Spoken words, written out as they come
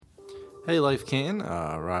Hey Life Canton,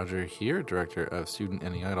 Roger here, Director of Student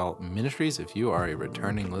and Young Adult Ministries. If you are a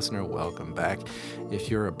returning listener, welcome back.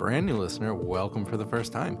 If you're a brand new listener, welcome for the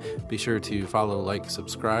first time. Be sure to follow, like,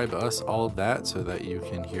 subscribe, us, all of that, so that you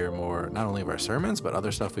can hear more, not only of our sermons, but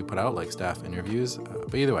other stuff we put out, like staff interviews.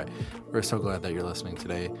 But either way, we're so glad that you're listening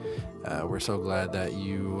today. We're so glad that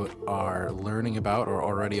you are learning about or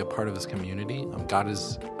already a part of this community. God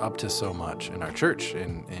is up to so much in our church,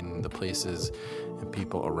 in the places and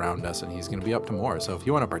people around us, and he's going to be up to more. So if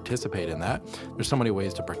you want to participate in that, there's so many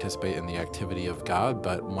ways to participate in the activity of God,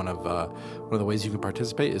 but one of the ways you can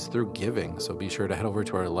participate is through giving. So be sure to head over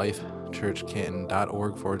to our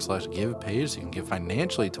lifechurchcanton.org/give page so you can give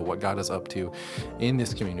financially to what God is up to in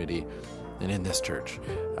this community and in this church.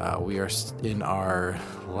 We are in our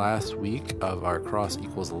last week of our Cross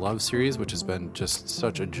Equals Love series, which has been just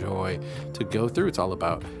such a joy to go through. It's all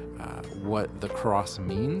about what the cross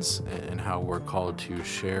means and how we're called to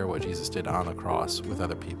share what Jesus did on the cross with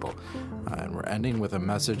other people. And we're ending with a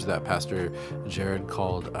message that Pastor Jared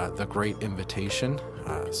called The Great Invitation.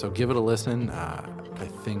 So give it a listen. I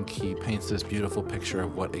think he paints this beautiful picture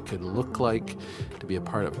of what it could look like to be a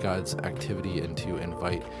part of God's activity and to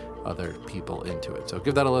invite other people into it. So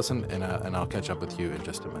give that a listen, and I'll catch up with you in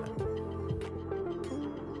just a minute.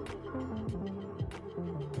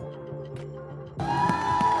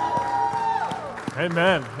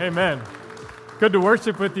 Amen. Amen. Good to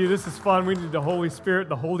worship with you. This is fun. We need the Holy Spirit,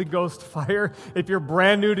 the Holy Ghost fire. If you're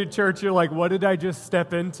brand new to church, you're like, what did I just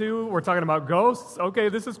step into? We're talking about ghosts. Okay,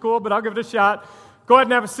 this is cool, but I'll give it a shot. Go ahead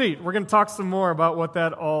and have a seat. We're going to talk some more about what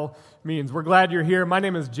that all means. We're glad you're here. My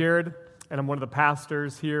name is Jared, and I'm one of the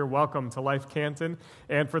pastors here. Welcome to Life Canton.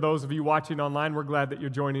 And for those of you watching online, we're glad that you're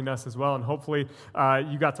joining us as well. And hopefully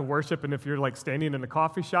you got to worship. And if you're like standing in a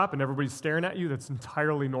coffee shop and everybody's staring at you, that's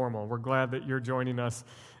entirely normal. We're glad that you're joining us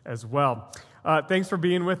as well. Thanks for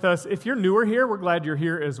being with us. If you're newer here, we're glad you're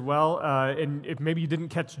here as well. And if maybe you didn't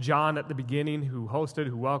catch John at the beginning, who hosted,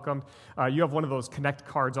 who welcomed, you have one of those connect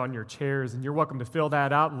cards on your chairs, and you're welcome to fill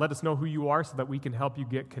that out and let us know who you are so that we can help you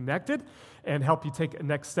get connected and help you take a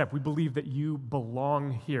next step. We believe that you belong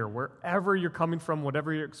here. Wherever you're coming from,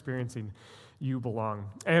 whatever you're experiencing, you belong.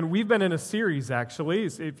 And we've been in a series, actually,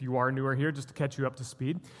 if you are newer here, just to catch you up to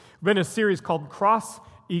speed. We've been in a series called Cross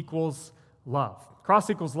Equals Love. Cross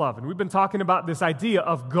equals love. And we've been talking about this idea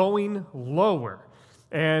of going lower.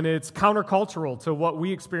 And it's countercultural to what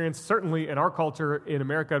we experience, certainly in our culture in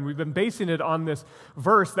America. And we've been basing it on this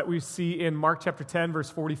verse that we see in Mark chapter 10,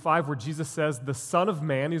 verse 45, where Jesus says, the Son of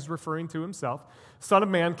Man, he's referring to himself, Son of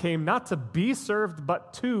Man came not to be served,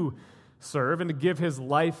 but to serve and to give his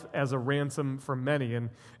life as a ransom for many.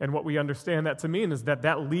 And what we understand that to mean is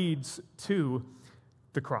that leads to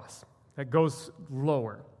the cross. That goes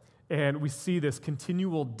lower. And we see this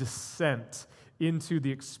continual descent into the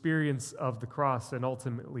experience of the cross and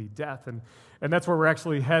ultimately death. And that's where we're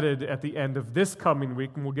actually headed at the end of this coming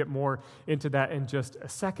week, and we'll get more into that in just a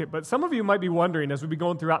second. But some of you might be wondering, as we've been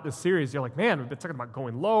going throughout this series, you're like, man, we've been talking about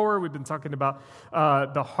going lower, we've been talking about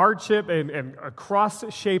the hardship and a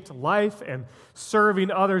cross-shaped life and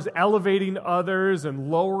serving others, elevating others,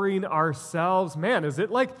 and lowering ourselves. Man, is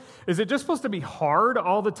it just supposed to be hard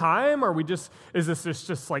all the time? Or is this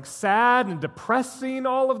just like sad and depressing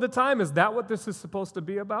all of the time? Is that what this is supposed to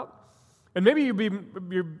be about? And maybe you've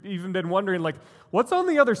even been wondering, like, what's on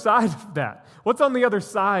the other side of that? What's on the other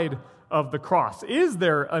side of the cross? Is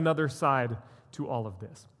there another side to all of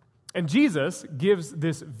this? And Jesus gives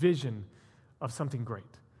this vision of something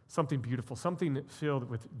great, something beautiful, something filled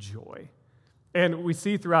with joy. And we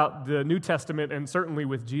see throughout the New Testament, and certainly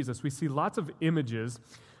with Jesus, we see lots of images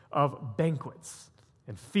of banquets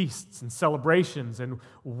and feasts and celebrations and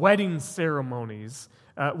wedding ceremonies,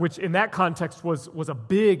 which in that context was a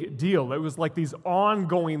big deal. It was like these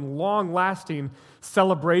ongoing, long-lasting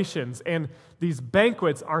celebrations, and these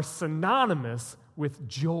banquets are synonymous with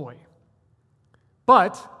joy.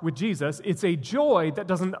 But with Jesus, it's a joy that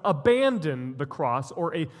doesn't abandon the cross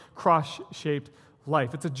or a cross-shaped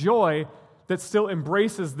life. It's a joy that still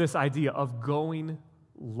embraces this idea of going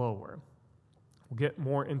lower. We'll get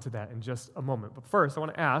more into that in just a moment. But first, I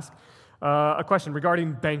want to ask a question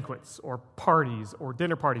regarding banquets or parties or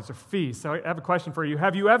dinner parties or feasts. So I have a question for you.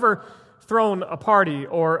 Have you ever thrown a party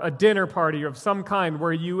or a dinner party of some kind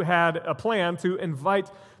where you had a plan to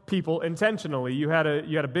invite people intentionally. You had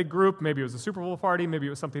a big group, maybe it was a Super Bowl party, maybe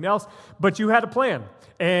it was something else, but you had a plan,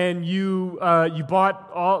 and you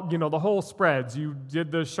bought all, the whole spreads. You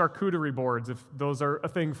did the charcuterie boards, if those are a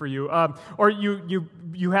thing for you, or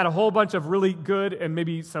you had a whole bunch of really good and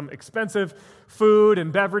maybe some expensive food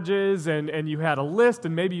and beverages, and you had a list,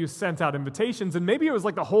 and maybe you sent out invitations, and maybe it was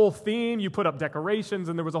like the whole theme. You put up decorations,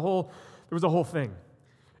 and there was a whole thing.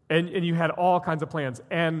 And you had all kinds of plans,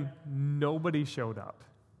 and nobody showed up.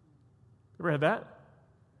 Ever had that?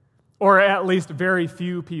 Or at least very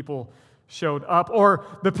few people showed up. Or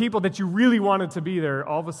the people that you really wanted to be there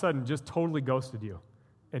all of a sudden just totally ghosted you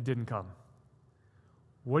and didn't come.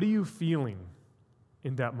 What are you feeling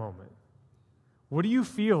in that moment? What do you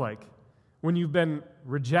feel like when you've been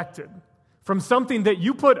rejected from something that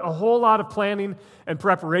you put a whole lot of planning and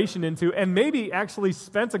preparation into, and maybe actually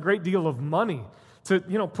spent a great deal of money to,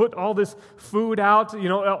 put all this food out?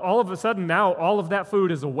 All of a sudden now all of that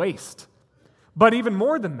food is a waste. But even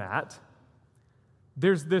more than that,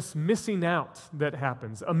 there's this missing out that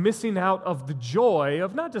happens, a missing out of the joy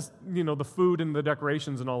of not just, the food and the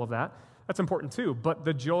decorations and all of that. That's important too, but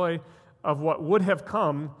the joy of what would have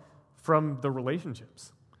come from the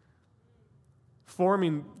relationships.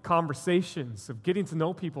 Forming conversations, of getting to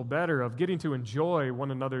know people better, of getting to enjoy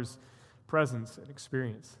one another's presence and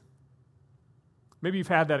experience. Maybe you've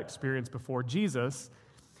had that experience before. Jesus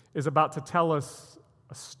is about to tell us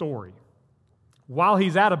a story while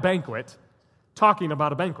he's at a banquet, talking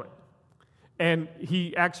about a banquet. And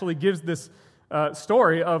he actually gives this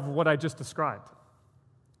story of what I just described,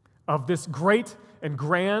 of this great and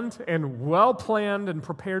grand and well-planned and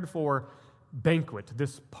prepared for banquet,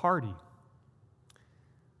 this party.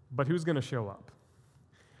 But who's going to show up?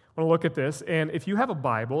 I want to look at this, and if you have a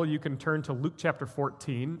Bible, you can turn to Luke chapter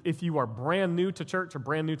 14. If you are brand new to church or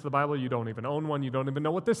brand new to the Bible, you don't even own one, you don't even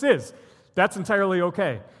know what this is, that's entirely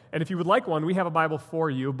okay. And if you would like one, we have a Bible for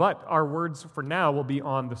you, but our words for now will be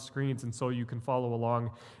on the screens, and so you can follow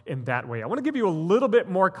along in that way. I want to give you a little bit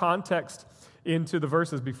more context into the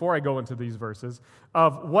verses before I go into these verses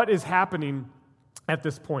of what is happening at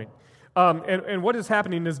this point. And what is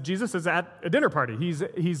happening is Jesus is at a dinner party.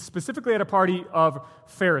 He's specifically at a party of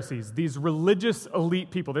Pharisees, these religious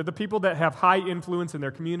elite people. They're the people that have high influence in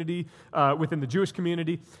their community, within the Jewish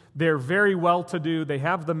community. They're very well-to-do. They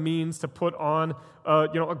have the means to put on,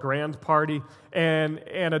 a grand party. And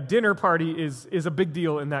a dinner party is a big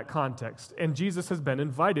deal in that context. And Jesus has been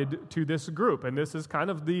invited to this group. And this is kind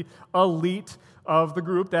of the elite of the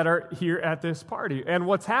group that are here at this party. And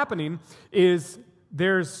what's happening is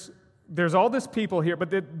there's all this people here, but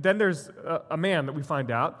then there's a man that we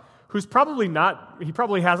find out who's he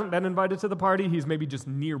probably hasn't been invited to the party. He's maybe just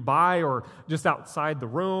nearby or just outside the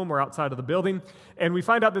room or outside of the building. And we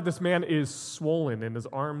find out that this man is swollen in his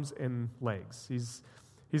arms and legs.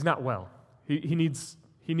 He's not well. He needs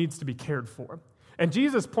to be cared for. And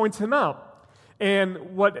Jesus points him out.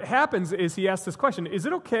 And what happens is he asks this question,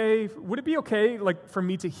 would it be okay for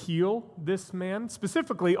me to heal this man,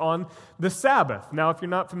 specifically on the Sabbath? Now, if you're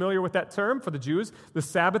not familiar with that term for the Jews, the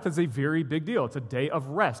Sabbath is a very big deal. It's a day of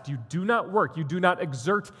rest. You do not work. You do not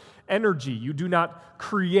exert energy. You do not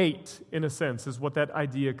create, in a sense, is what that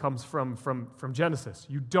idea comes from Genesis.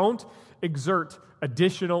 You don't exert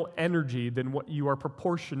additional energy than what you are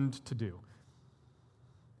proportioned to do.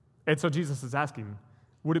 And so Jesus is asking,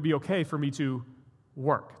 would it be okay for me to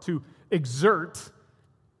work, to exert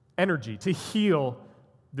energy, to heal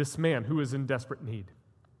this man who is in desperate need?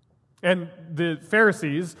 And the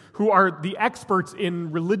Pharisees, who are the experts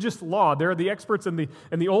in religious law, they're the experts in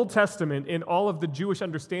the Old Testament, in all of the Jewish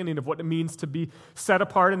understanding of what it means to be set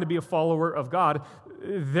apart and to be a follower of God,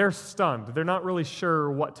 they're stunned. They're not really sure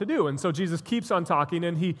what to do. And so Jesus keeps on talking,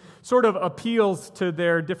 and he sort of appeals to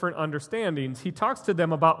their different understandings. He talks to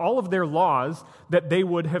them about all of their laws that they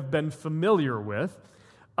would have been familiar with,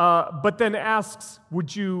 but then asks,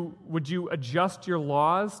 would you adjust your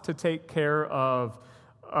laws to take care of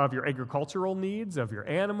your agricultural needs, of your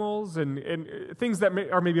animals, and things that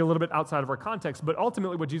are maybe a little bit outside of our context. But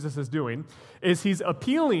ultimately what Jesus is doing is he's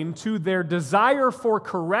appealing to their desire for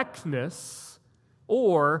correctness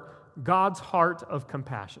or God's heart of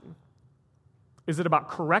compassion. Is it about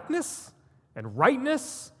correctness and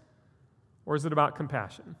rightness, or is it about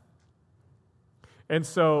compassion? And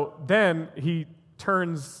so then he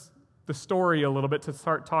turns the story a little bit to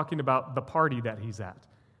start talking about the party that he's at.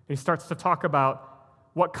 He starts to talk about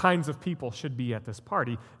what kinds of people should be at this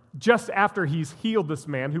party, just after he's healed this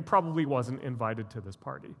man who probably wasn't invited to this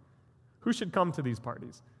party. Who should come to these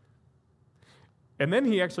parties? And then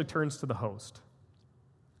he actually turns to the host.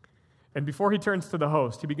 And before he turns to the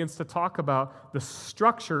host, he begins to talk about the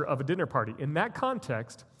structure of a dinner party. In that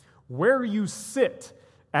context, where you sit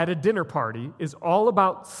at a dinner party is all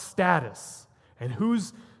about status and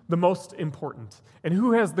who's the most important and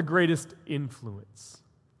who has the greatest influence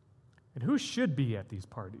and who should be at these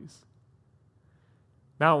parties.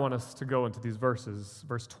 Now I want us to go into these verses.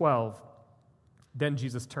 Verse 12, then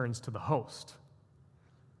Jesus turns to the host.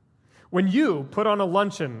 When you put on a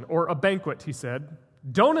luncheon or a banquet, he said,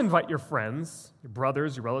 don't invite your friends, your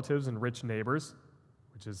brothers, your relatives, and rich neighbors,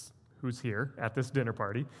 which is who's here at this dinner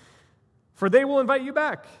party, for they will invite you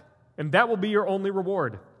back, and that will be your only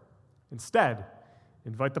reward. Instead,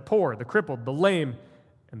 invite the poor, the crippled, the lame,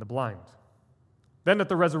 and the blind. Then at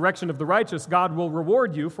the resurrection of the righteous, God will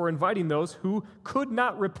reward you for inviting those who could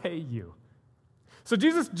not repay you. So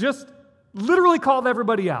Jesus just literally called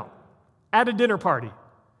everybody out at a dinner party.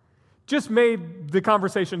 Just made the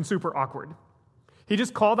conversation super awkward. He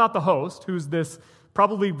just called out the host, who's this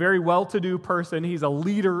probably very well-to-do person. He's a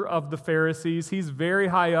leader of the Pharisees. He's very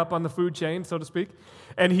high up on the food chain, so to speak.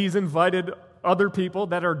 And he's invited other people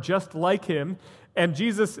that are just like him. And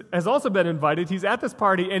Jesus has also been invited. He's at this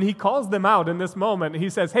party, and he calls them out in this moment. He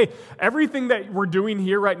says, hey, everything that we're doing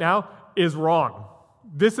here right now is wrong.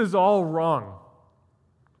 This is all wrong.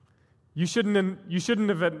 You shouldn't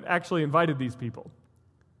have actually invited these people.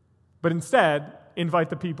 But instead, invite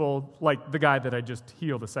the people like the guy that I just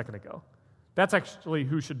healed a second ago. That's actually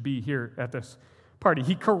who should be here at this party.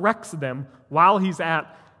 He corrects them while he's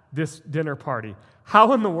at this dinner party.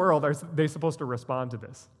 How in the world are they supposed to respond to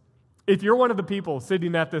this? If you're one of the people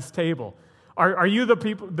sitting at this table, are you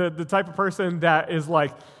the type of person that is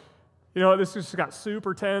like, you know, this just got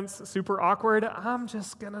super tense, super awkward. I'm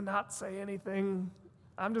just going to not say anything.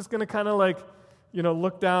 I'm just going to kind of like, you know,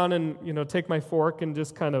 look down and, you know, take my fork and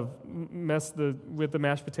just kind of mess with the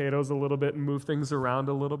mashed potatoes a little bit and move things around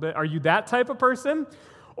a little bit. Are you that type of person?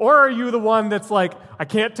 Or are you the one that's like, I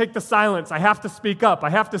can't take the silence. I have to speak up. I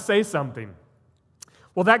have to say something.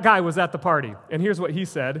 Well, that guy was at the party, and here's what he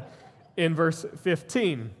said in verse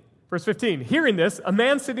 15. Verse 15, hearing this, a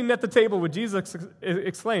man sitting at the table with Jesus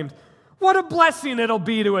exclaimed, what a blessing it'll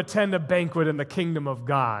be to attend a banquet in the kingdom of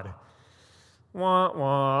God. Wah,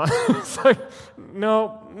 wah. It's like,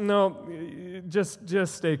 no, just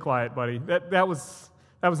stay quiet, buddy. That was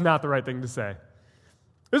not the right thing to say.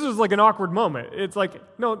 This was like an awkward moment. It's like,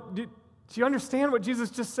 no, do you understand what Jesus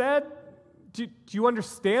just said? Do you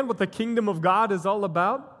understand what the kingdom of God is all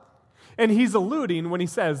about? And he's alluding, when he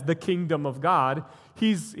says the kingdom of God,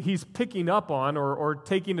 he's picking up on or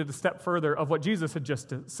taking it a step further of what Jesus had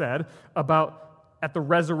just said about at the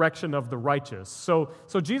resurrection of the righteous. So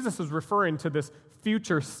Jesus is referring to this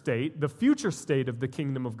future state. The future state of the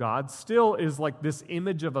kingdom of God still is like this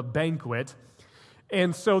image of a banquet.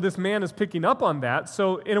 And so this man is picking up on that.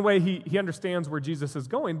 So in a way, he understands where Jesus is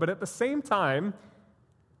going. But at the same time,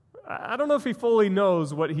 I don't know if he fully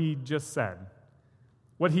knows what he just said,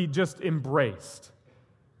 what he just embraced.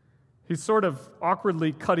 He's sort of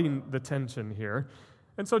awkwardly cutting the tension here.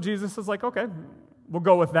 And so Jesus is like, okay, we'll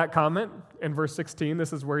go with that comment. In verse 16,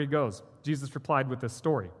 this is where he goes. Jesus replied with this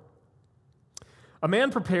story. A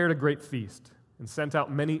man prepared a great feast and sent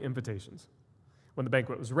out many invitations. When the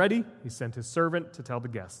banquet was ready, he sent his servant to tell the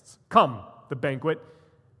guests, come, the banquet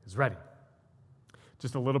is ready.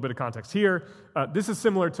 Just a little bit of context here. This is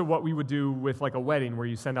similar to what we would do with like a wedding where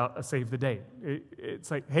you send out a save the date. It's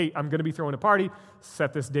like, hey, I'm going to be throwing a party.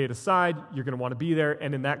 Set this date aside. You're going to want to be there.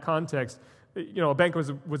 And in that context, you know, a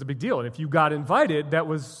banquet was a big deal. And if you got invited, that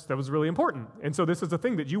was really important. And so this is a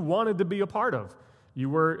thing that you wanted to be a part of. You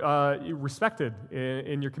were respected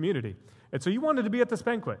in your community. And so you wanted to be at this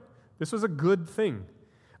banquet. This was a good thing.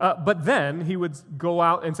 But then he would go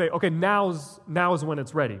out and say, okay, now's when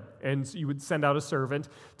it's ready. And you would send out a servant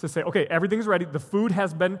to say, okay, everything's ready. The food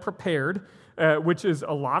has been prepared, which is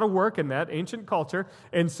a lot of work in that ancient culture.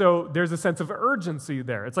 And so there's a sense of urgency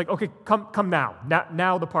there. It's like, okay, come now.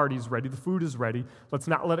 Now the party's ready. The food is ready. Let's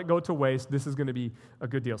not let it go to waste. This is going to be a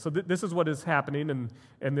good deal. So this is what is happening,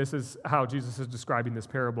 and this is how Jesus is describing this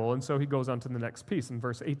parable. And so he goes on to the next piece in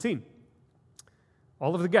verse 18.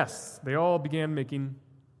 All of the guests, they all began making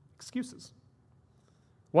excuses.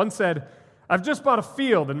 One said, I've just bought a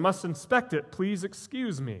field and must inspect it. Please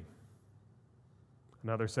excuse me.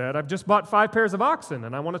 Another said, I've just bought 5 pairs of oxen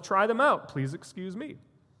and I want to try them out. Please excuse me.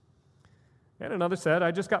 And another said, I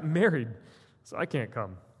just got married, so I can't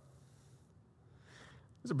come.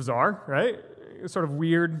 These are bizarre, right? sort of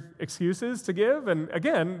weird excuses to give. And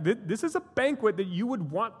again, this is a banquet that you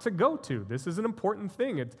would want to go to. This is an important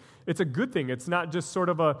thing. It's a good thing. It's not just sort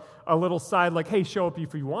of a little side like, hey, show up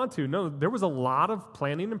if you want to. No, there was a lot of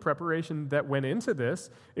planning and preparation that went into this.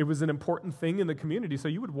 It was an important thing in the community, so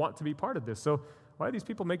you would want to be part of this. So why are these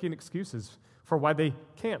people making excuses for why they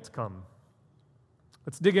can't come?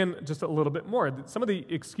 Let's dig in just a little bit more. Some of the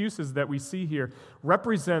excuses that we see here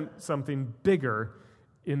represent something bigger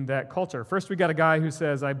in that culture. First, we got a guy who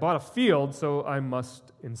says, I bought a field, so I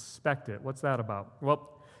must inspect it. What's that about?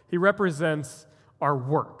 Well, he represents our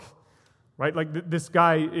work, right? Like this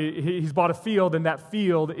guy, he's bought a field, and that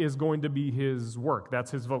field is going to be his work. That's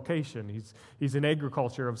his vocation. He's in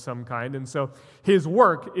agriculture of some kind, and so his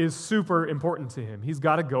work is super important to him. He's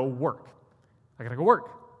got to go work. I got to go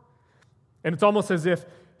work. And it's almost as if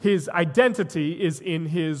his identity is in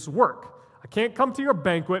his work. I can't come to your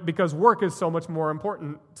banquet because work is so much more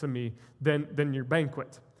important to me than your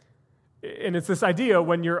banquet. And it's this idea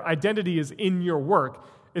when your identity is in your work,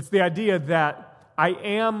 it's the idea that I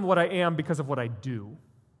am what I am because of what I do.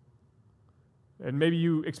 And maybe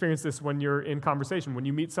you experience this when you're in conversation. When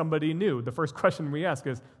you meet somebody new, the first question we ask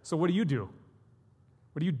is, so what do you do?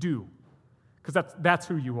 What do you do? Because that's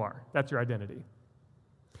who you are. That's your identity.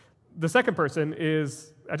 The second person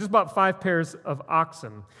is, I just bought 5 pairs of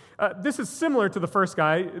oxen. This is similar to the first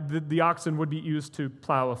guy. The oxen would be used to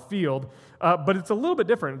plow a field, but it's a little bit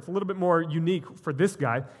different. It's a little bit more unique for this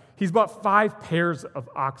guy. He's bought 5 pairs of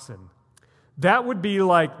oxen. That would be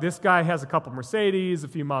like this guy has a couple Mercedes, a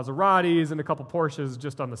few Maseratis, and a couple Porsches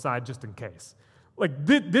just on the side just in case. Like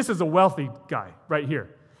this is a wealthy guy right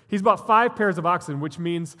here. He's bought 5 pairs of oxen, which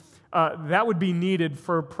means that would be needed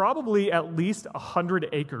for probably at least 100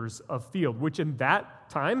 acres of field, which in that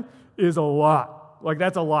time is a lot. Like,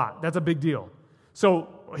 that's a lot. That's a big deal. So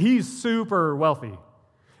he's super wealthy.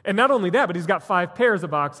 And not only that, but he's got 5 pairs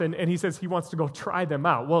of oxen, and he says he wants to go try them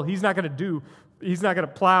out. Well, he's not going to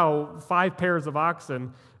plow 5 pairs of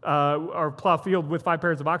oxen or plow field with 5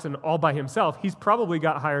 pairs of oxen all by himself. He's probably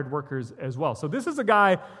got hired workers as well. So this is a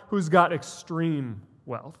guy who's got extreme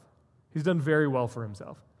wealth. He's done very well for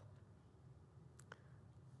himself.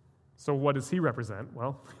 So what does he represent?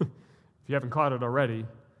 Well, if you haven't caught it already,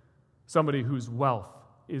 somebody whose wealth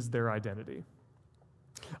is their identity.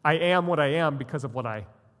 I am what I am because of what I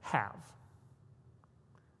have,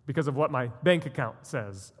 because of what my bank account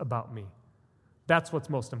says about me. That's what's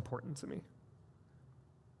most important to me.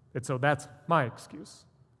 And so that's my excuse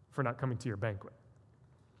for not coming to your banquet.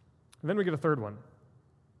 And then we get a third one.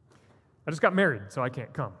 I just got married, so I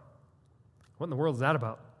can't come. What in the world is that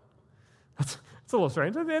about? It's a little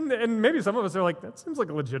strange. And maybe some of us are like, that seems like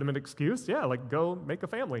a legitimate excuse. Yeah, like go make a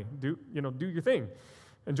family. Do your thing.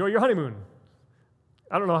 Enjoy your honeymoon.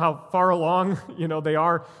 I don't know how far along, they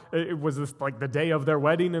are. It was this like the day of their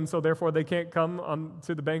wedding, and so therefore they can't come on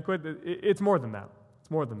to the banquet. It's more than that.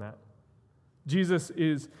 It's more than that. Jesus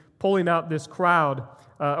is pulling out this crowd,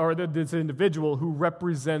 or this individual who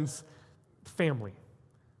represents family.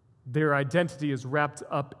 Their identity is wrapped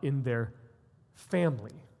up in their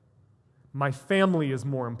family. My family is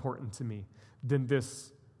more important to me than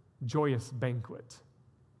this joyous banquet.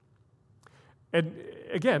 And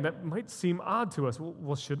again, that might seem odd to us.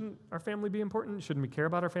 Well, shouldn't our family be important? Shouldn't we care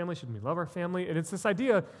about our family? Shouldn't we love our family? And it's this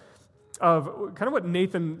idea of kind of what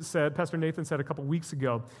Pastor Nathan said a couple weeks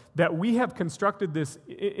ago, that we have constructed this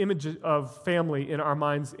image of family in our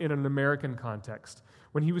minds in an American context.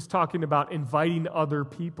 When he was talking about inviting other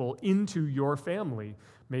people into your family,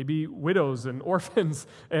 maybe widows and orphans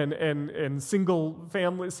and single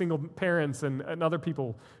parents and other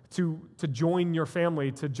people to join your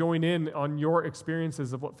family, to join in on your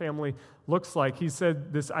experiences of what family looks like. He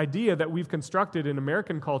said this idea that we've constructed in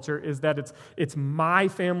American culture is that it's my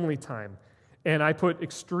family time. And I put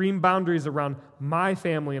extreme boundaries around my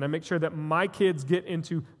family, and I make sure that my kids get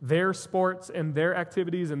into their sports and their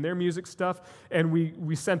activities and their music stuff, and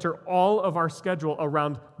we center all of our schedule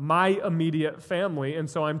around my immediate family, and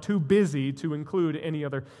so I'm too busy to include any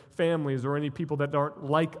other families or any people that aren't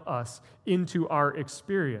like us into our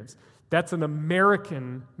experience. That's an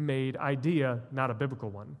American-made idea, not a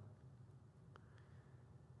biblical one.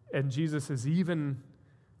 And Jesus is even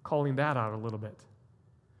calling that out a little bit.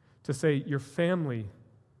 To say your family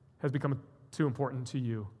has become too important to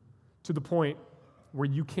you, to the point where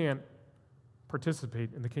you can't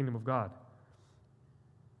participate in the kingdom of God.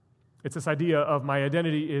 It's this idea of my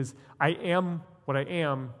identity is I am what I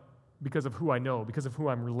am because of who I know, because of who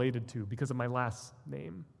I'm related to, because of my last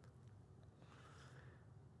name.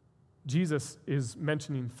 Jesus is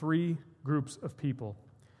mentioning 3 groups of people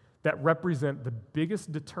that represent the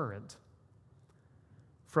biggest deterrent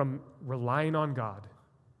from relying on God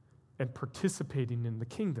and participating in the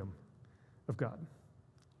kingdom of God.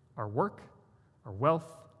 Our work, our wealth,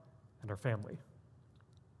 and our family.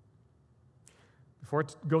 Before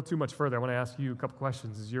I go too much further, I want to ask you a couple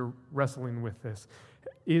questions as you're wrestling with this.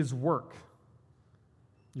 Is work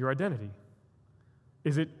your identity?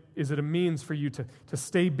 Is it a means for you to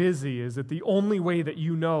stay busy? Is it the only way that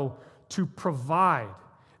you know to provide?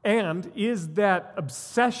 And is that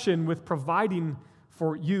obsession with providing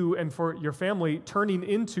for you and for your family turning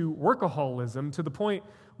into workaholism to the point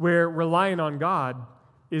where relying on God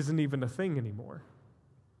isn't even a thing anymore?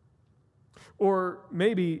 Or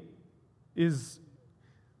maybe is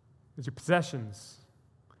your possessions,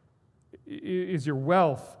 is your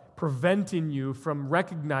wealth preventing you from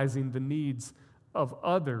recognizing the needs of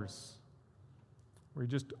others? Or you're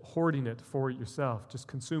just hoarding it for yourself, just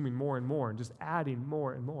consuming more and more and just adding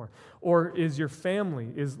more and more? Or is your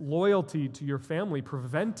family, is loyalty to your family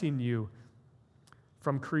preventing you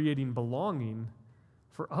from creating belonging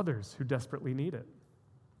for others who desperately need it?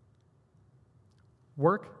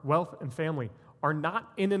 Work, wealth, and family are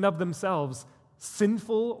not in and of themselves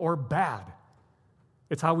sinful or bad.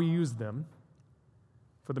 It's how we use them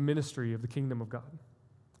for the ministry of the kingdom of God.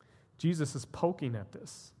 Jesus is poking at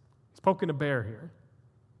this. He's poking a bear here.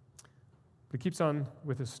 But he keeps on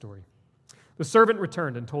with his story. The servant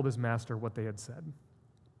returned and told his master what they had said.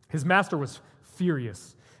 His master was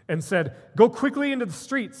furious and said, "Go quickly into the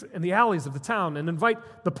streets and the alleys of the town and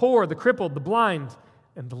invite the poor, the crippled, the blind,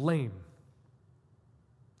 and the lame."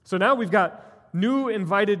 So now we've got new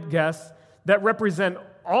invited guests that represent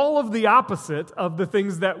all of the opposite of the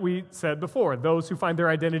things that we said before. Those who find their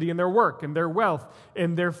identity in their work, in their wealth,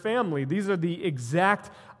 in their family. These are the exact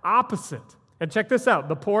opposite. And check this out.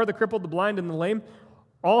 The poor, the crippled, the blind, and the lame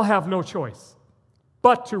all have no choice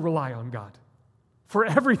but to rely on God for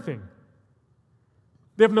everything.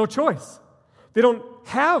 They have no choice. They don't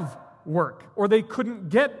have work, or they couldn't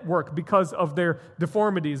get work because of their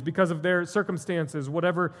deformities, because of their circumstances,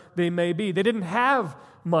 whatever they may be. They didn't have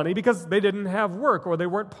money because they didn't have work, or they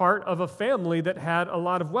weren't part of a family that had a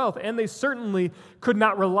lot of wealth, and they certainly could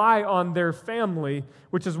not rely on their family,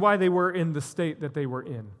 which is why they were in the state that they were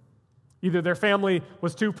in. Either their family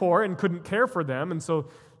was too poor and couldn't care for them, and so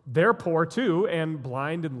they're poor too, and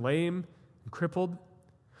blind and lame and crippled.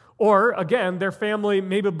 Or, again, their family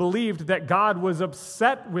maybe believed that God was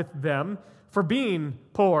upset with them for being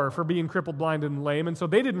poor, for being crippled, blind, and lame, and so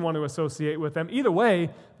they didn't want to associate with them. Either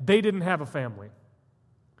way, they didn't have a family.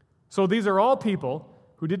 So these are all people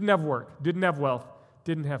who didn't have work, didn't have wealth,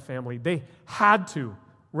 didn't have family. They had to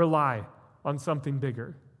rely on something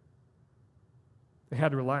bigger. They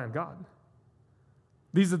had to rely on God.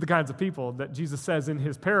 These are the kinds of people that Jesus says in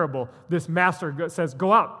his parable. This master says,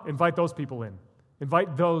 go out, invite those people in.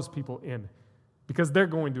 Invite those people in, because they're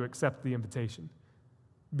going to accept the invitation,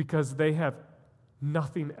 because they have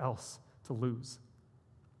nothing else to lose.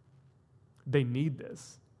 They need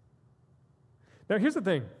this. Now, here's the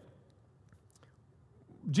thing.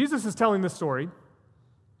 Jesus is telling this story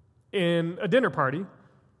in a dinner party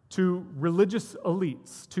to religious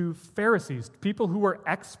elites, to Pharisees, people who were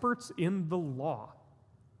experts in the law.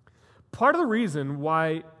 Part of the reason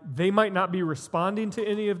why they might not be responding to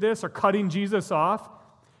any of this or cutting Jesus off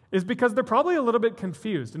is because they're probably a little bit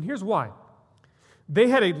confused. And here's why. They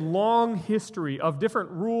had a long history of different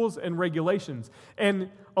rules and regulations. And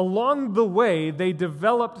along the way, they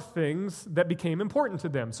developed things that became important to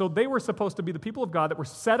them. So they were supposed to be the people of God that were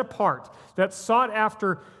set apart, that sought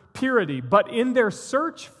after purity. But in their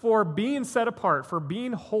search for being set apart, for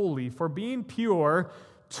being holy, for being pure,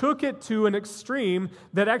 took it to an extreme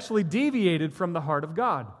that actually deviated from the heart of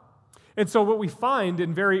God. And so what we find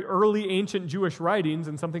in very early ancient Jewish writings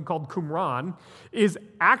in something called Qumran is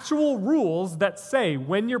actual rules that say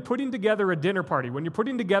when you're putting together a dinner party, when you're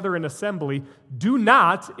putting together an assembly, do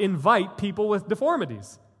not invite people with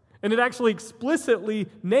deformities. And it actually explicitly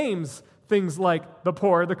names things like the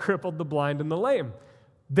poor, the crippled, the blind, and the lame.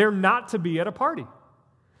 They're not to be at a party.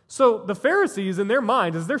 So the Pharisees, in their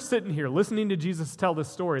mind, as they're sitting here listening to Jesus tell this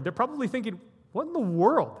story, they're probably thinking, what in the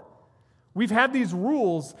world? We've had these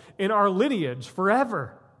rules in our lineage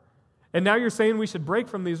forever. And now you're saying we should break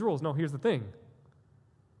from these rules. No, here's the thing.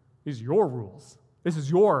 These are your rules. This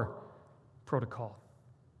is your protocol.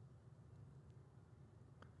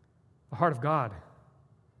 The heart of God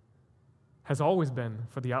has always been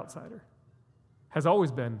for the outsider, has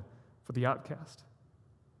always been for the outcast.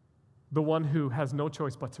 The one who has no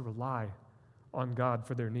choice but to rely on God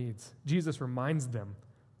for their needs. Jesus reminds them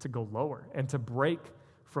to go lower and to break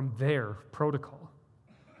from their protocol.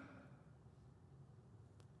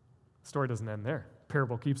 The story doesn't end there.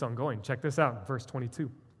 parable keeps on going. Check this out in verse 22.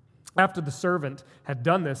 After the servant had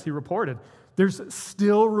done this, he reported, "There's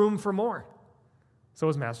still room for more." So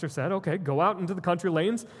his master said, "Okay, go out into the country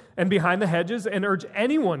lanes and behind the hedges and urge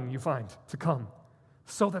anyone you find to come,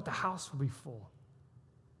 so that the house will be full."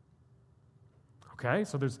 Okay,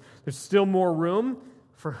 so there's still more room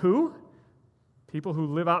for who? People who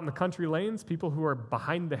live out in the country lanes, people who are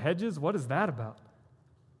behind the hedges. What is that about?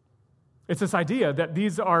 It's this idea that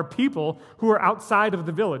these are people who are outside of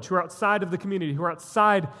the village, who are outside of the community, who are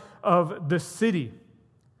outside of the city.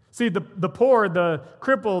 See, the poor, the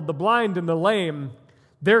crippled, the blind, and the lame,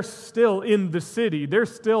 they're still in the city. They're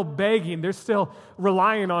still begging. They're still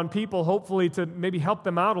relying on people, hopefully, to maybe help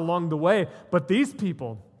them out along the way. But these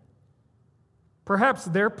people, perhaps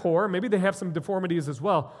they're poor. Maybe they have some deformities as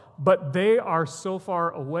well. But they are so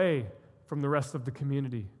far away from the rest of the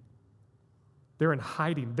community. They're in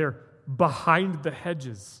hiding. They're behind the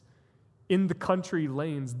hedges, in the country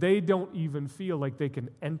lanes. They don't even feel like they can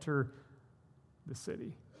enter the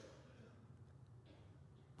city.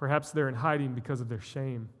 Perhaps they're in hiding because of their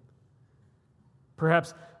shame.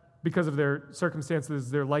 Perhaps because of their circumstances,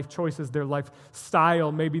 their life choices, their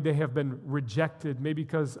lifestyle. Maybe they have been rejected. Maybe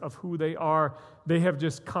because of who they are, they have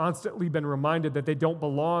just constantly been reminded that they don't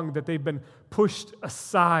belong, that they've been pushed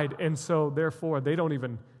aside, and so therefore they don't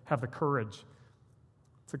even have the courage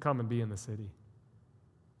to come and be in the city.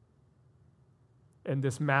 And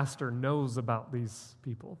this master knows about these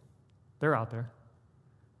people. They're out there.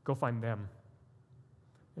 Go find them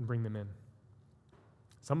and bring them in.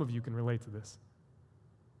 Some of you can relate to this.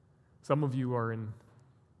 Some of you are in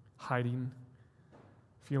hiding,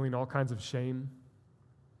 feeling all kinds of shame.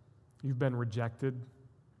 You've been rejected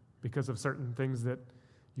because of certain things that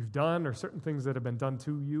you've done or certain things that have been done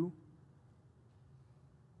to you.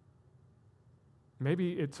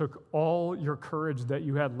 Maybe it took all your courage that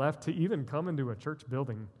you had left to even come into a church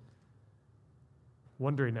building,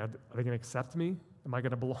 wondering, are they going to accept me? Am I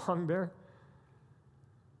going to belong there?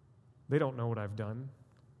 They don't know what I've done.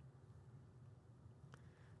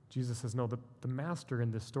 Jesus says, no, the master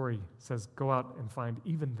in this story says, go out and find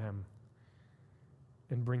even them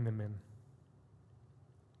and bring them in.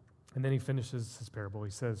 And then he finishes his parable.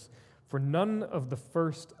 He says, for none of the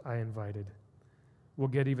first I invited will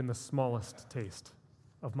get even the smallest taste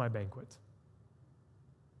of my banquet.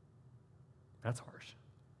 That's harsh.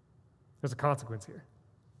 There's a consequence here.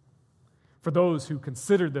 For those who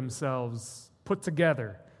consider themselves put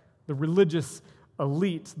together, the religious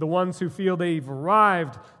elite, the ones who feel they've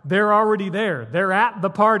arrived, they're already there. They're at the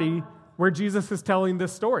party where Jesus is telling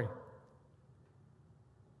this story.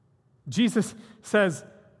 Jesus says,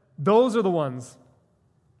 those are the ones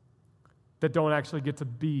that don't actually get to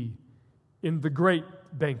be in the great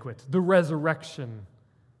banquet, the resurrection,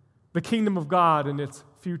 the kingdom of God in its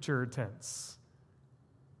future tense.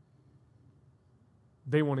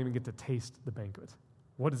 They won't even get to taste the banquet.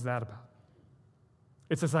 What is that about?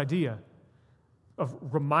 It's this idea of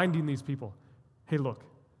reminding these people, hey, look,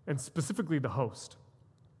 and specifically the host,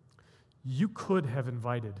 you could have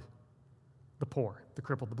invited the poor, the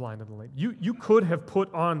crippled, the blind, and the lame. You could have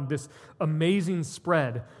put on this amazing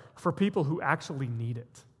spread for people who actually need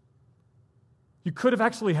it. You could have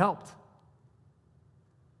actually helped,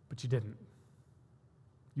 but you didn't.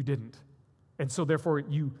 You didn't. And so therefore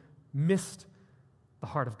you missed the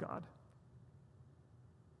heart of God.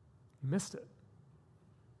 You missed it.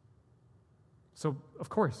 So, of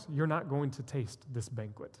course, you're not going to taste this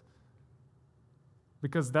banquet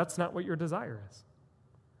because that's not what your desire is.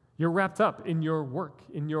 You're wrapped up in your work,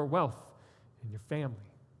 in your wealth, in your family.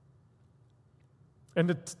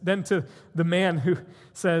 And then to the man who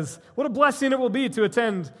says, what a blessing it will be to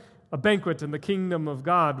attend a banquet in the kingdom of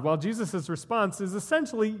God, while Jesus' response is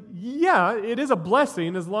essentially, yeah, it is a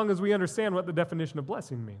blessing as long as we understand what the definition of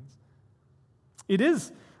blessing means. It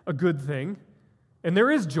is a good thing, and there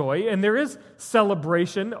is joy, and there is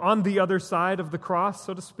celebration on the other side of the cross,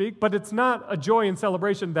 so to speak, but it's not a joy and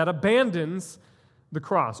celebration that abandons the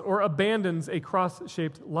cross or abandons a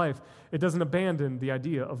cross-shaped life. It doesn't abandon the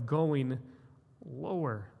idea of going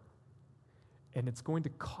lower, and it's going to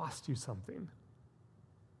cost you something.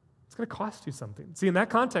 It's going to cost you something. See, in that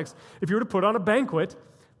context, if you were to put on a banquet,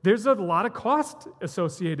 there's a lot of cost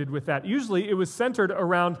associated with that. Usually it was centered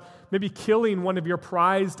around maybe killing one of your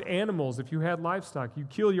prized animals. If you had livestock, you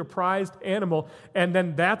kill your prized animal, and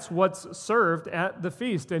then that's what's served at the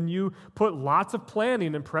feast. And you put lots of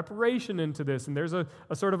planning and preparation into this, and there's a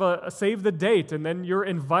sort of a save the date, and then you're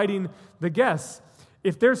inviting the guests.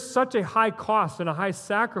 If there's such a high cost and a high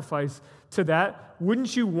sacrifice to that,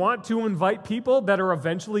 wouldn't you want to invite people that are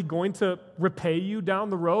eventually going to repay you down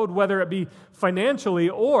the road, whether it be financially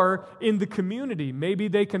or in the community? Maybe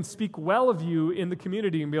they can speak well of you in the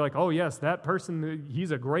community and be like, oh yes, that person,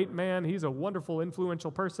 he's a great man, he's a wonderful,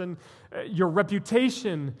 influential person. Your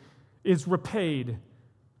reputation is repaid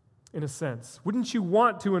in a sense. Wouldn't you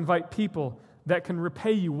want to invite people that can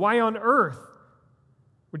repay you? Why on earth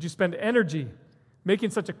would you spend energy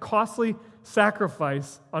making such a costly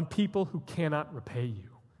sacrifice on people who cannot repay you?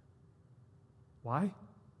 Why?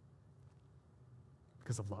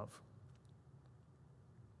 Because of love.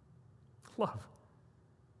 Love.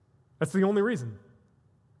 That's the only reason.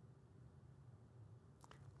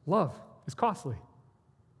 Love is costly.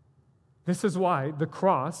 This is why the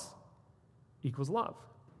cross equals love.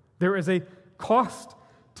 There is a cost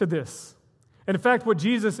to this. And in fact, what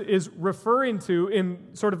Jesus is referring to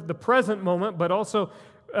in sort of the present moment, but also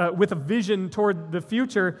with a vision toward the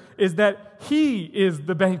future, is that He is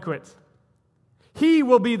the banquet. He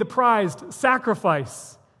will be the prized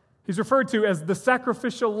sacrifice. He's referred to as the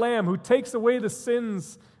sacrificial lamb who takes away the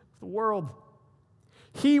sins of the world.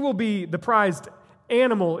 He will be the prized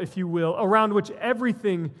animal, if you will, around which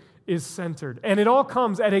everything is centered. And it all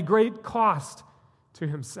comes at a great cost to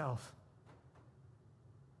Himself.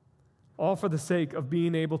 All for the sake of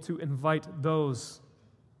being able to invite those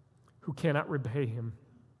who cannot repay Him.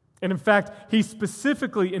 And in fact, He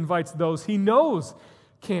specifically invites those He knows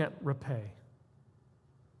can't repay.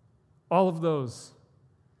 All of those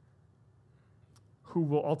who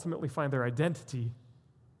will ultimately find their identity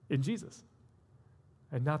in Jesus,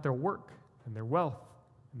 and not their work and their wealth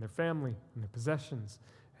and their family and their possessions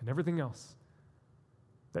and everything else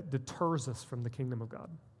that deters us from the kingdom of God.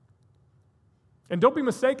 And don't be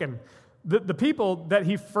mistaken, the people that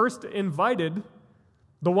He first invited,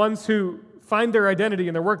 the ones who find their identity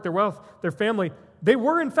in their work, their wealth, their family, they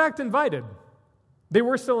were in fact invited. They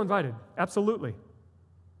were still invited, absolutely.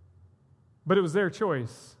 But it was their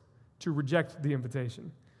choice to reject the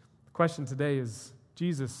invitation. The question today is,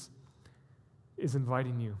 Jesus is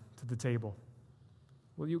inviting you to the table.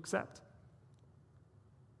 Will you accept?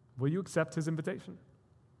 Will you accept His invitation?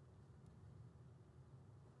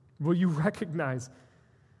 Will you recognize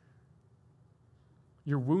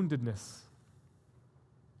your woundedness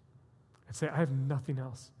and say, I have nothing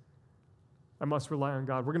else. I must rely on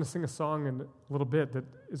God. We're going to sing a song in a little bit that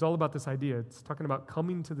is all about this idea. It's talking about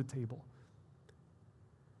coming to the table.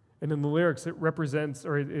 And in the lyrics, it represents,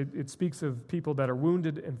 or it speaks of people that are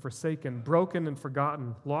wounded and forsaken, broken and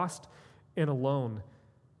forgotten, lost and alone.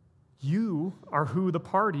 You are who the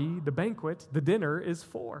party, the banquet, the dinner is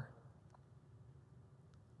for.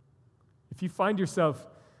 If you find yourself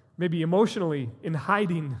maybe emotionally in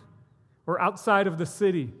hiding or outside of the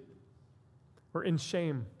city or in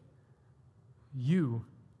shame, you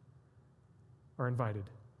are invited.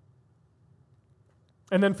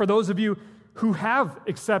 And then for those of you who have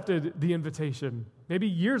accepted the invitation, maybe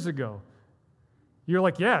years ago, you're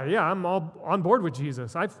like, yeah, I'm all on board with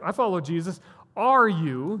Jesus. I follow Jesus. Are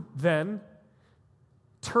you then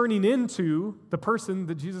turning into the person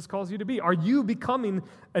that Jesus calls you to be? Are you becoming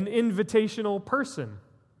an invitational person?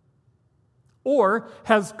 Or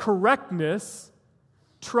has correctness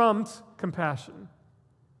trumped compassion?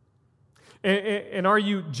 And are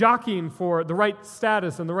you jockeying for the right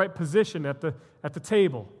status and the right position at the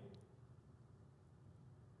table?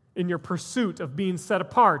 In your pursuit of being set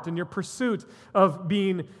apart, in your pursuit of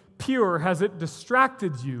being pure, has it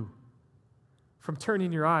distracted you from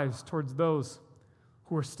turning your eyes towards those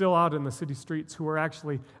who are still out in the city streets, who are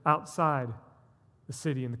actually outside the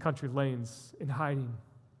city in the country lanes in hiding?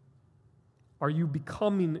 Are you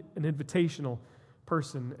becoming an invitational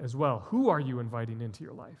person as well? Who are you inviting into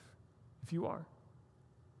your life, if you are?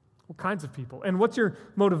 What kinds of people? And what's your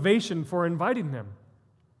motivation for inviting them,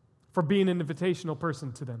 for being an invitational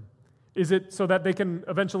person to them? Is it so that they can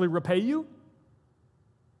eventually repay you?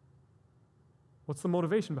 What's the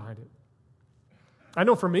motivation behind it? I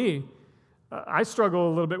know for me, I struggle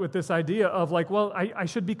a little bit with this idea of like, well, I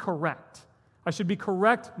should be correct. I should be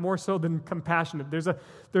correct more so than compassionate. There's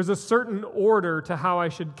a certain order to how I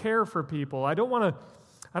should care for people. I don't want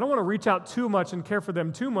to reach out too much and care for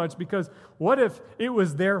them too much, because what if it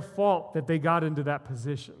was their fault that they got into that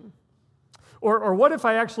position? Or what if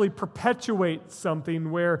I actually perpetuate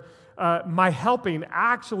something where my helping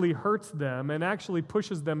actually hurts them and actually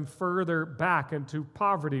pushes them further back into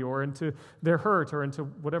poverty or into their hurt or into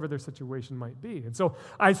whatever their situation might be? And so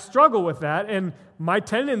I struggle with that, and my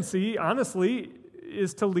tendency, honestly,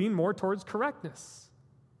 is to lean more towards correctness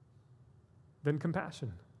than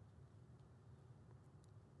compassion.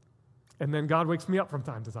 And then God wakes me up from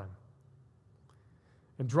time to time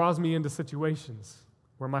and draws me into situations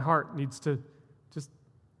where my heart needs to just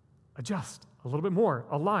adjust a little bit more,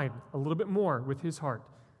 align a little bit more with his heart.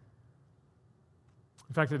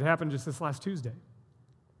 In fact, it happened just this last Tuesday.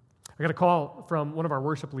 I got a call from one of our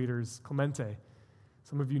worship leaders, Clemente.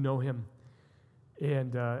 Some of you know him.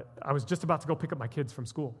 And I was just about to go pick up my kids from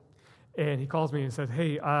school. And he calls me and said,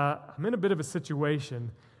 hey, I'm in a bit of a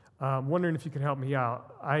situation. I'm wondering if you can help me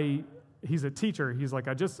out. He's a teacher. He's like,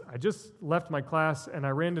 I just left my class, and I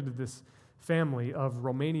ran into this family of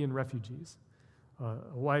Romanian refugees, a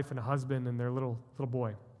wife and a husband and their little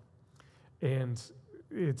boy. And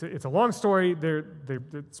it's a long story. They're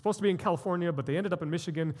supposed to be in California, but they ended up in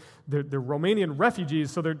Michigan. They're Romanian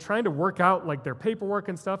refugees, so they're trying to work out like their paperwork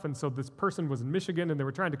and stuff. And so this person was in Michigan, and they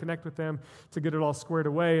were trying to connect with them to get it all squared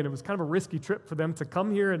away. And it was kind of a risky trip for them to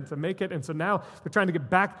come here and to make it. And so now they're trying to get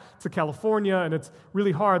back to California, and it's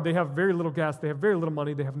really hard. They have very little gas. They have very little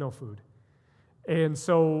money. They have no food. And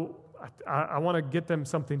so I want to get them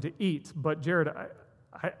something to eat. But Jared,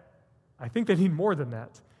 I think they need more than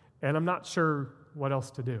that, and I'm not sure what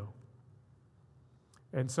else to do.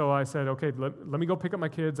 And so I said, okay, let me go pick up my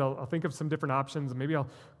kids. I'll think of some different options. Maybe I'll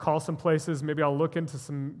call some places. Maybe I'll look into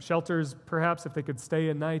some shelters, perhaps, if they could stay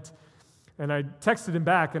a night. And I texted him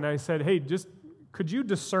back, and I said, hey, just could you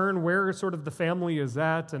discern where sort of the family is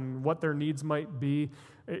at and what their needs might be?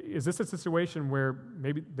 Is this a situation where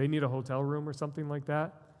maybe they need a hotel room or something like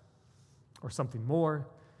that? Or something more?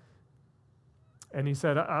 And he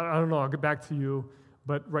said, I don't know, I'll get back to you,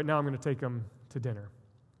 but right now I'm going to take them to dinner.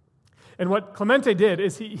 And what Clemente did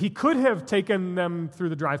is he could have taken them through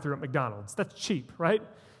the drive-thru at McDonald's. That's cheap, right?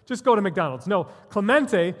 Just go to McDonald's. No,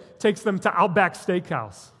 Clemente takes them to Outback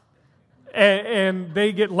Steakhouse, and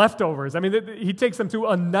they get leftovers. I mean, he takes them to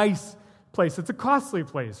a nice place. It's a costly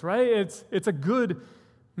place, right? It's a good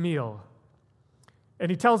meal. And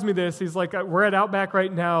he tells me this. He's like, we're at Outback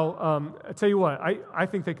right now. I tell you what, I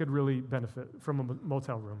think they could really benefit from a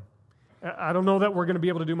motel room. I don't know that we're going to be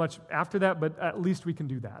able to do much after that, but at least we can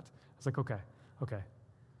do that. I was like, okay.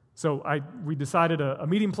 So we decided a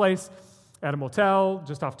meeting place at a motel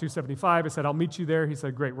just off 275. I said, I'll meet you there. He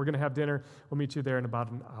said, great, we're going to have dinner. We'll meet you there in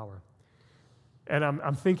about an hour. And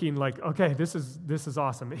I'm thinking like, okay, this is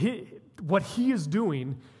awesome. What he is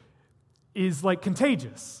doing is like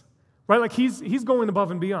contagious, right? Like he's going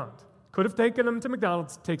above and beyond. Could have taken them to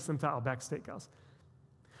McDonald's, takes them to Outback Steakhouse.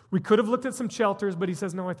 We could have looked at some shelters, but he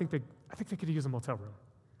says, no, I think they could use a motel room.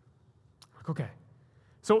 I'm like, okay.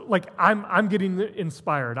 So like I'm getting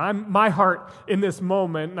inspired. My heart in this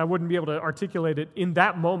moment, and I wouldn't be able to articulate it in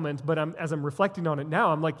that moment, but as I'm reflecting on it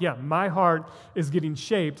now, I'm like, yeah, my heart is getting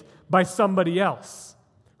shaped by somebody else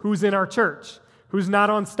who's in our church, who's not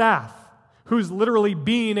on staff, who's literally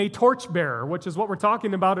being a torchbearer, which is what we're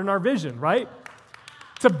talking about in our vision, right?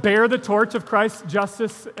 To bear the torch of Christ's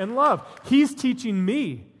justice and love. He's teaching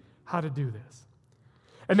me how to do this.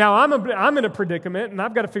 And now I'm in a predicament, and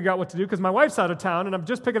I've got to figure out what to do because my wife's out of town, and I'm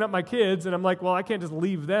just picking up my kids, and I'm like, well, I can't just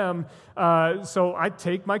leave them. So I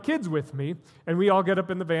take my kids with me, and we all get up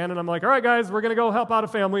in the van, and I'm like, all right, guys, we're going to go help out a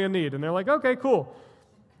family in need. And they're like, okay, cool.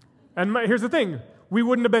 And here's the thing. We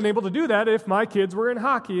wouldn't have been able to do that if my kids were in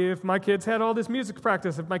hockey, if my kids had all this music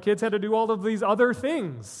practice, if my kids had to do all of these other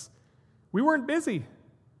things. We weren't busy.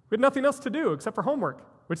 We had nothing else to do except for homework,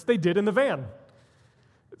 which they did in the van.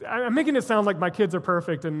 I'm making it sound like my kids are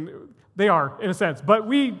perfect, and they are, in a sense. But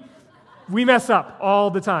we mess up all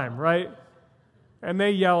the time, right? And they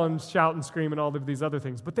yell and shout and scream and all of these other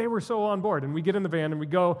things. But they were so on board. And we get in the van, and we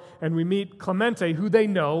go, and we meet Clemente, who they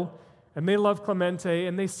know, and they love Clemente,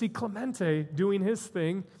 and they see Clemente doing his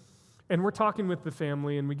thing. And we're talking with the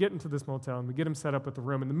family, and we get into this motel, and we get him set up with the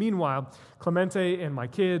room. In the meanwhile, Clemente and my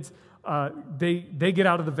kids, they get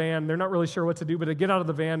out of the van. They're not really sure what to do, but they get out of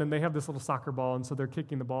the van, and they have this little soccer ball, and so they're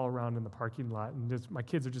kicking the ball around in the parking lot. And my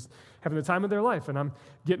kids are just having the time of their life, and I'm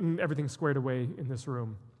getting everything squared away in this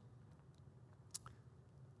room.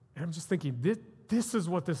 And I'm just thinking, this is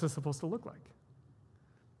what this is supposed to look like.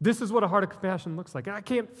 This is what a heart of compassion looks like. And I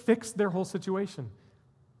can't fix their whole situation,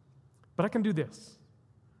 but I can do this.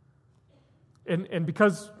 And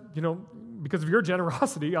because of your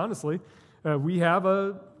generosity, honestly, we have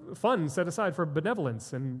a fund set aside for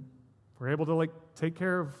benevolence, and we're able to take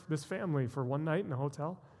care of this family for one night in a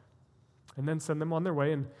hotel, and then send them on their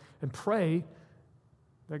way and pray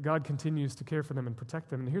that God continues to care for them and protect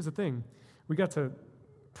them. And here's the thing: we got to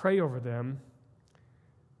pray over them,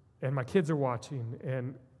 and my kids are watching,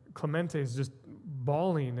 and Clemente is just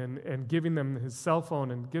bawling and giving them his cell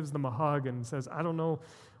phone and gives them a hug and says, I don't know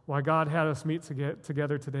why God had us meet to get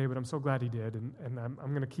together today, but I'm so glad he did, and I'm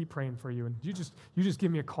going to keep praying for you, and you just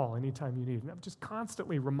give me a call anytime you need. And I'm just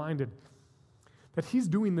constantly reminded that he's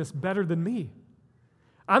doing this better than me.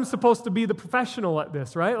 I'm supposed to be the professional at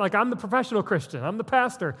this, right? Like, I'm the professional Christian. I'm the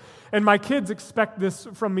pastor. And my kids expect this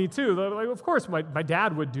from me too. Like, of course, my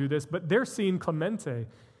dad would do this, but they're seeing Clemente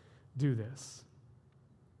do this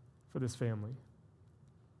for this family.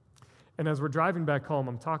 And as we're driving back home,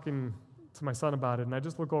 I'm talking to my son about it, and I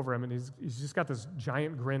just look over him, and he's just got this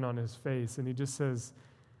giant grin on his face, and he just says,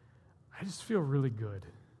 I just feel really good.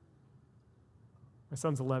 My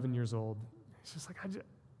son's 11 years old. He's just like,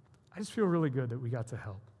 I just feel really good that we got to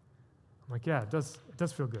help. I'm like, yeah, it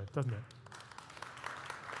does feel good, doesn't it?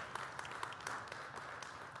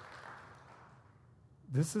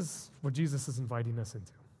 This is what Jesus is inviting us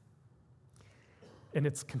into. And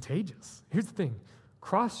it's contagious. Here's the thing.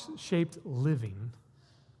 Cross-shaped living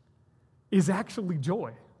is actually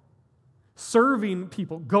joy. Serving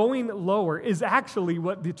people, going lower, is actually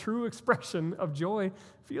what the true expression of joy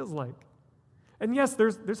feels like. And yes,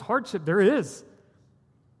 there's hardship. There is.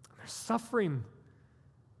 There's suffering.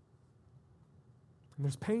 And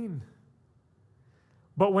there's pain.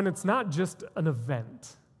 But when it's not just an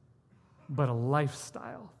event, but a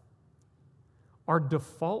lifestyle, our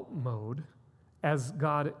default mode as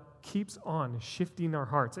God keeps on shifting our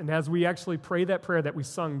hearts. And as we actually pray that prayer that we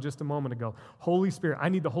sung just a moment ago, Holy Spirit, I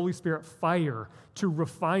need the Holy Spirit fire to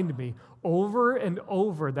refine me. Over and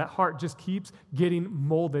over, that heart just keeps getting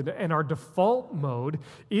molded. And our default mode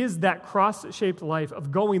is that cross-shaped life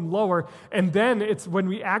of going lower. And then it's when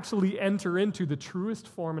we actually enter into the truest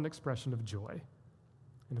form and expression of joy.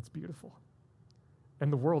 And it's beautiful.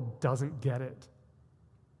 And the world doesn't get it.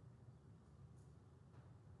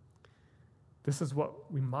 This is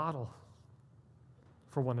what we model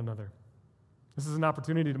for one another. This is an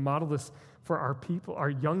opportunity to model this for our people,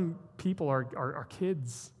 our young people, our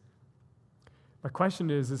kids. My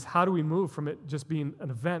question is how do we move from it just being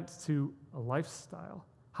an event to a lifestyle?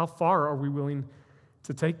 How far are we willing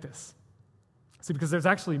to take this? See, because there's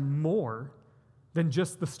actually more than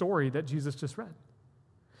just the story that Jesus just read.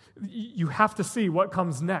 You have to see what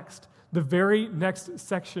comes next. The very next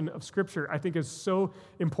section of Scripture, I think, is so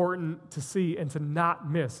important to see and to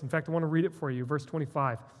not miss. In fact, I want to read it for you, verse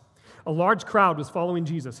 25. A large crowd was following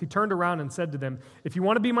Jesus. He turned around and said to them, if you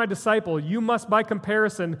want to be my disciple, you must, by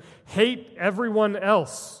comparison, hate everyone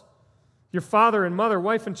else. Your father and mother,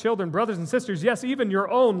 wife and children, brothers and sisters, yes, even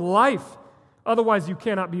your own life. Otherwise, you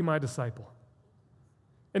cannot be my disciple.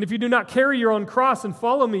 And if you do not carry your own cross and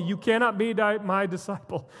follow me, you cannot be my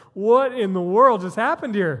disciple. What in the world just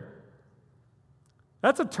happened here?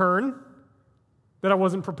 That's a turn that I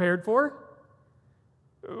wasn't prepared for.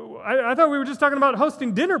 I thought we were just talking about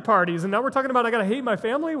hosting dinner parties, and now we're talking about I got to hate my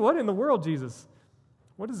family? What in the world, Jesus?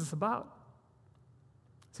 What is this about?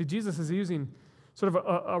 See, Jesus is using sort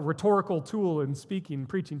of a rhetorical tool in speaking,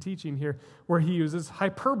 preaching, teaching here, where he uses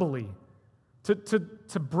hyperbole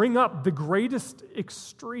to bring up the greatest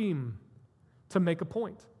extreme to make a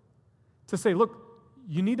point. To say, look,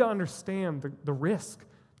 you need to understand the risk,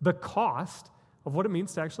 the cost of what it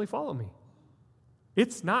means to actually follow me.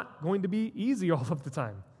 It's not going to be easy all of the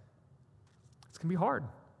time. It's going to be hard.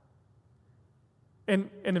 And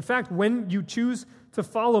in fact, when you choose to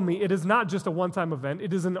follow me, it is not just a one-time event.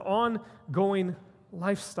 It is an ongoing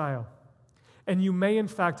lifestyle. And you may, in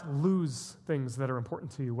fact, lose things that are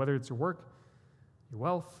important to you, whether it's your work, your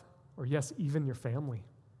wealth, or yes, even your family.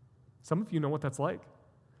 Some of you know what that's like.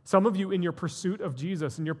 Some of you, in your pursuit of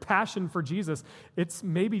Jesus and your passion for Jesus, it's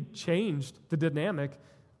maybe changed the dynamic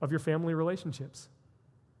of your family relationships.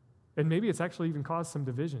 And maybe it's actually even caused some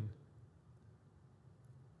division.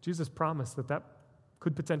 Jesus promised that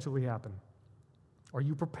could potentially happen. Are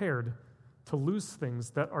you prepared to lose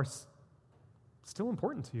things that are still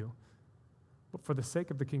important to you, but for the sake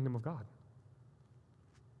of the kingdom of God?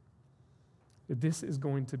 This is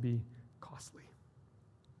going to be costly.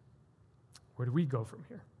 Where do we go from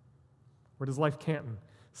here? Where does Life Canton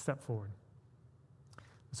step forward?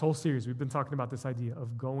 This whole series, we've been talking about this idea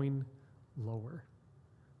of going lower.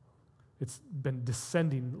 It's been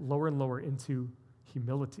descending lower and lower into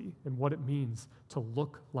humility and what it means to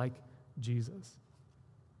look like Jesus.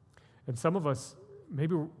 And some of us,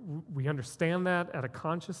 maybe we understand that at a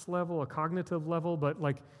conscious level, a cognitive level, but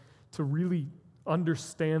to really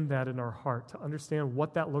understand that in our heart, to understand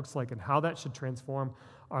what that looks like and how that should transform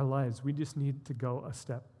our lives, we just need to go a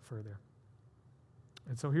step further.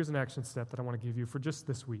 And so here's an action step that I want to give you for just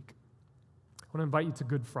this week. I want to invite you to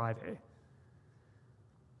Good Friday.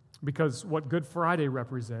 Because what Good Friday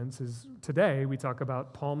represents is today we talk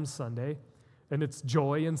about Palm Sunday, and it's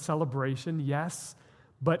joy and celebration, yes,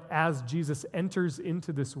 But as Jesus enters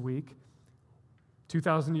into this week,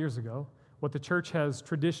 2,000 years ago, what the church has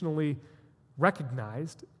traditionally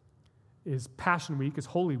recognized is Passion Week, is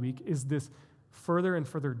Holy Week, is this further and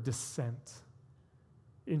further descent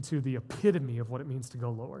into the epitome of what it means to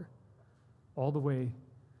go lower, all the way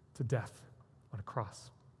to death on a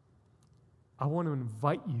cross. I want to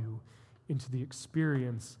invite you into the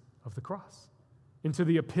experience of the cross, into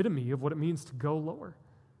the epitome of what it means to go lower,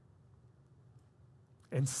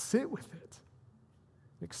 and sit with it,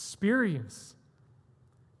 experience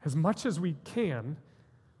as much as we can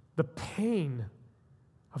the pain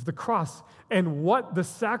of the cross and what the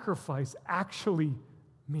sacrifice actually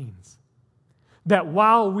means. That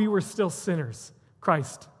while we were still sinners,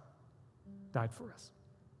 Christ died for us.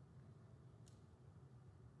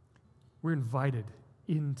 We're invited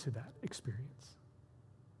into that experience.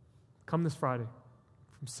 Come this Friday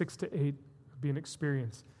from 6 to 8, it'll be an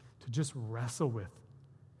experience to just wrestle with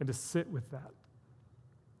and to sit with that,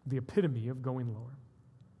 the epitome of going lower.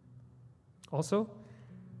 Also,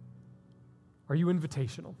 are you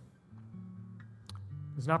invitational?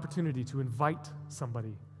 There's an opportunity to invite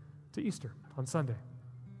somebody to Easter on Sunday,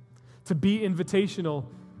 to be invitational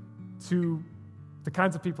to the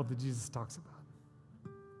kinds of people that Jesus talks about.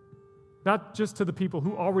 Not just to the people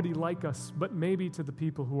who already like us, but maybe to the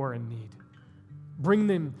people who are in need. Bring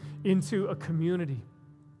them into a community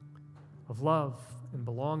of love and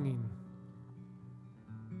belonging.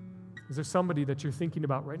 Is there somebody that you're thinking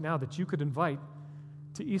about right now that you could invite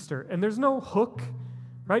to Easter? And there's no hook,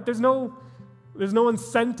 right? There's no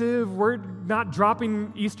incentive. We're not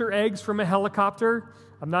dropping Easter eggs from a helicopter.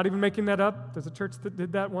 I'm not even making that up. There's a church that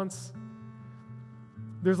did that once.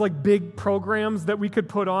 There's like big programs that we could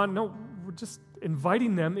put on. No, we're just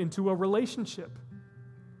inviting them into a relationship.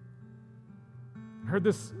 I heard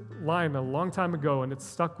this line a long time ago, and it's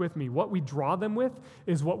stuck with me. What we draw them with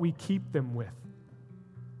is what we keep them with.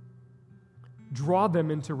 Draw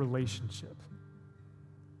them into relationship.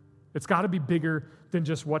 It's got to be bigger than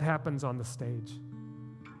just what happens on the stage.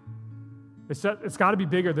 It's got to be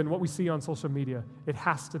bigger than what we see on social media. It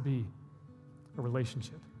has to be a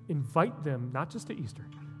relationship. Invite them, not just to Easter,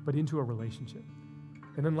 but into a relationship.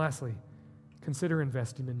 And then lastly, consider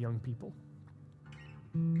investing in young people.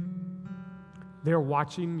 They're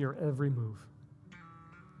watching your every move.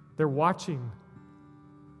 They're watching,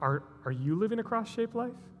 are you living a cross-shaped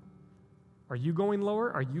life? Are you going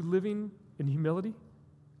lower? Are you living in humility?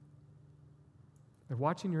 They're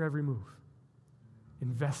watching your every move.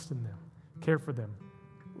 Invest in them. Care for them.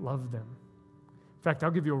 Love them. In fact,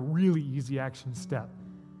 I'll give you a really easy action step.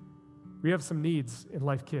 We have some needs in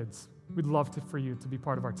Life Kids. We'd love for you to be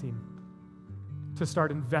part of our team, to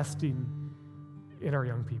start investing in our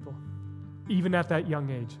young people. Even at that young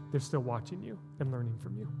age, they're still watching you and learning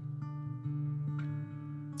from you.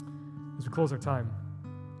 As we close our time,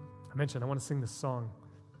 I mentioned I want to sing this song.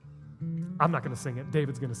 I'm not going to sing it.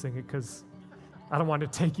 David's going to sing it because I don't want to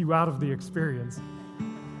take you out of the experience.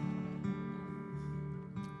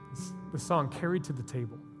 The song, Carried to the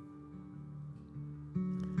Table.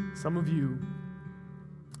 Some of you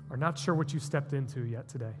are not sure what you stepped into yet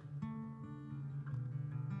today.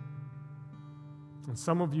 And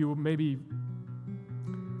some of you, maybe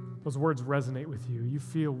those words resonate with you. You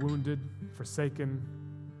feel wounded, forsaken,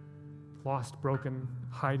 lost, broken,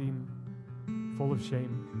 hiding, full of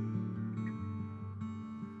shame.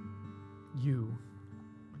 You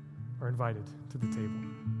are invited to the table.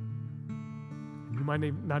 And you might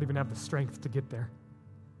not even have the strength to get there.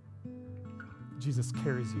 Jesus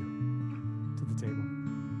carries you to the table.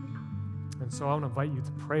 And so I want to invite you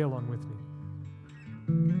to pray along with me,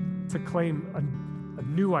 to claim a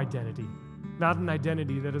new identity, not an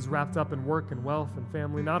identity that is wrapped up in work and wealth and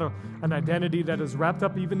family, not an identity that is wrapped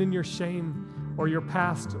up even in your shame or your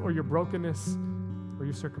past or your brokenness or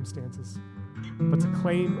your circumstances, but to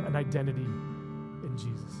claim an identity in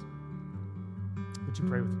Jesus. Would you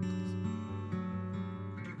pray with me, please?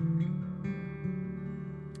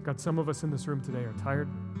 God, some of us in this room today are tired.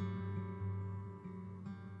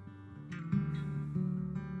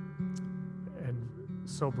 And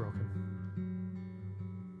so broken.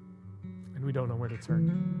 And we don't know where to turn.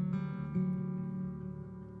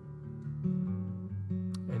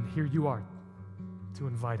 And here you are to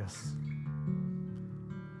invite us,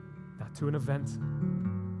 not to an event,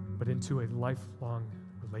 but into a lifelong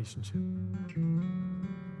relationship.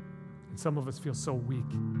 And some of us feel so weak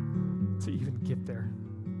to even get there.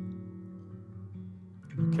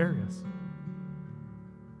 You carry us,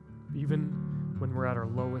 even when we're at our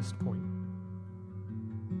lowest point.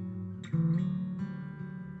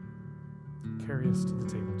 Carry us to the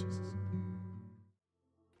table, Jesus.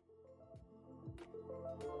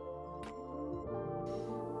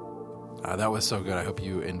 That was so good. I hope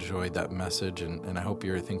you enjoyed that message, and I hope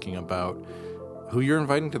you're thinking about who you're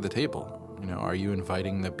inviting to the table. Are you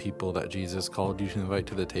inviting the people that Jesus called you to invite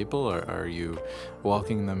to the table, or are you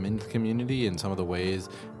welcoming them into the community in some of the ways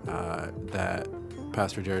that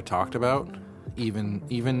Pastor Jared talked about?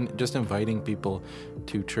 Even just inviting people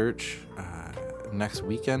to church next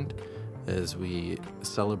weekend as we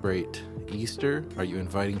celebrate Easter. Are you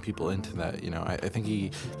inviting people into that? I think he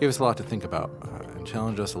gave us a lot to think about and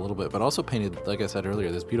challenged us a little bit, but also painted, like I said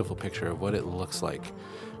earlier, this beautiful picture of what it looks like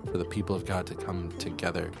for the people of God to come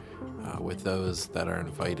together with those that are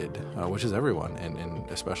invited, which is everyone, and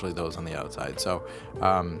especially those on the outside. So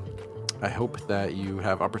I hope that you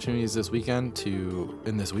have opportunities this week to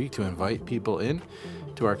invite people in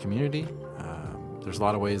to our community. There's a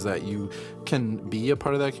lot of ways that you can be a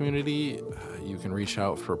part of that community. You can reach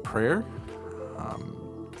out for prayer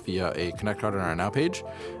via a Connect card on our Now page.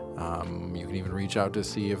 You can even reach out to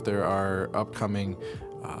see if there are upcoming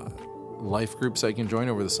life groups that you can join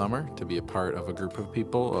over the summer to be a part of a group of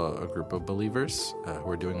people, a group of believers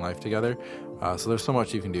who are doing life together. So there's so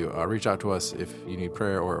much you can do. Reach out to us if you need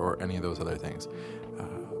prayer or any of those other things.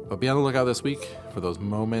 But be on the lookout this week for those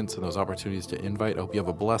moments and those opportunities to invite. I hope you have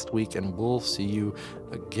a blessed week, and we'll see you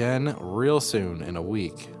again real soon in a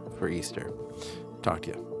week for Easter. Talk to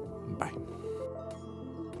you. Bye.